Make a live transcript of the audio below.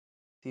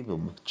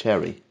Erysimum,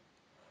 cheiri,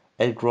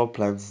 and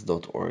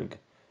growplants.org,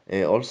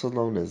 also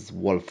known as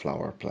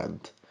wallflower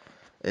plant.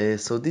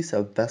 So this is a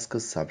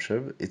hibiscus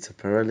subshrub. It's a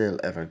perennial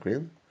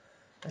evergreen,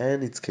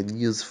 and it can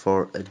use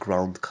for a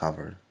ground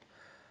cover.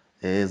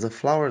 The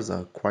flowers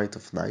are quite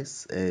of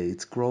nice.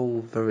 It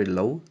grow very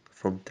low,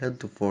 from 10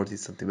 to 40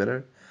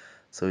 centimeter,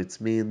 so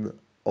it's mean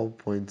zero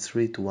point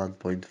 0.3 to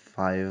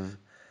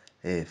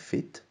 1.5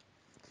 feet.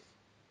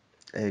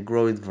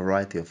 Grow in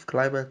variety of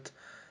climate,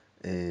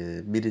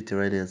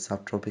 Mediterranean,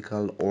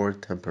 subtropical, or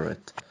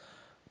temperate.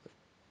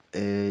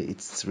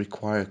 It's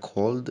require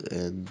cold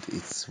and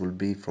it will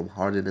be from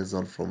hardiness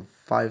zone from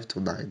 5 to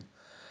 9.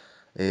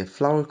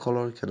 Flower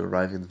color can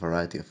arrive in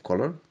variety of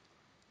color,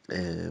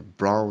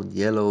 brown,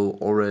 yellow,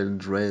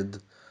 orange, red,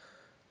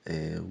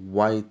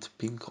 white,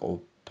 pink,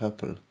 or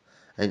purple,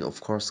 and of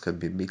course can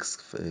be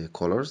mixed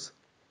colors.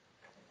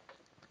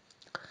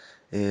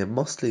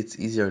 Mostly it's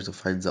easier to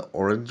find the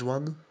orange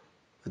one.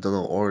 I don't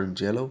know,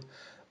 orange, yellow,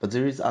 but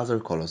there is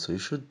other colors, so you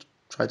should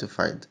try to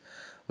find.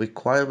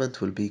 Requirement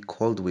will be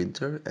cold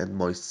winter and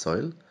moist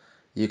soil.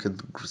 You can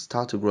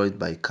start to grow it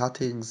by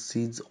cutting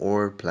seeds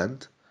or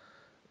plant.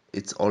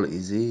 It's all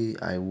easy.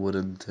 I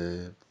wouldn't,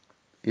 the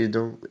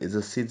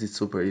seeds is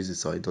super easy,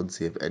 so I don't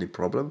see any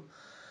problem.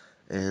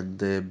 And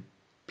the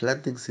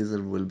planting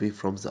season will be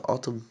from the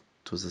autumn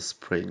to the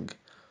spring.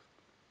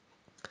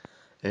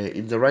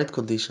 In the right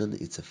condition,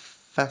 it's a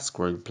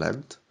fast-growing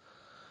plant,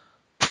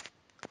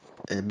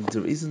 and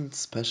there isn't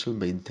special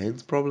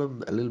maintenance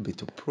problem. A little bit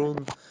to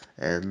prune,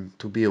 and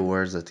to be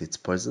aware that it's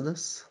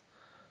poisonous.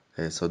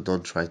 So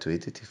don't try to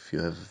eat it if you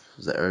have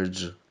the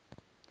urge.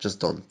 Just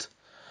don't.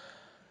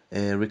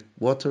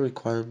 Water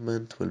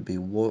requirement will be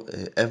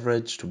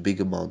average to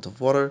big amount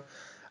of water,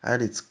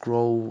 and it's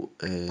grow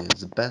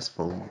the best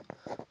from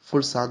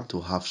full sun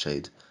to half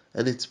shade,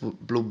 and it's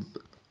bloom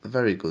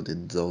very good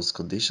in those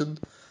conditions.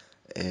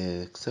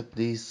 Except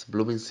this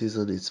blooming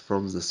season is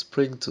from the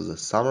spring to the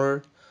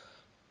summer.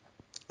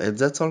 And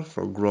that's all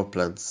from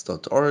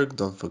growplants.org.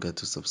 Don't forget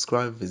to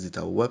subscribe, visit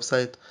our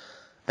website,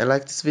 and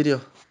like this video.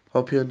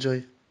 Hope you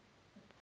enjoy.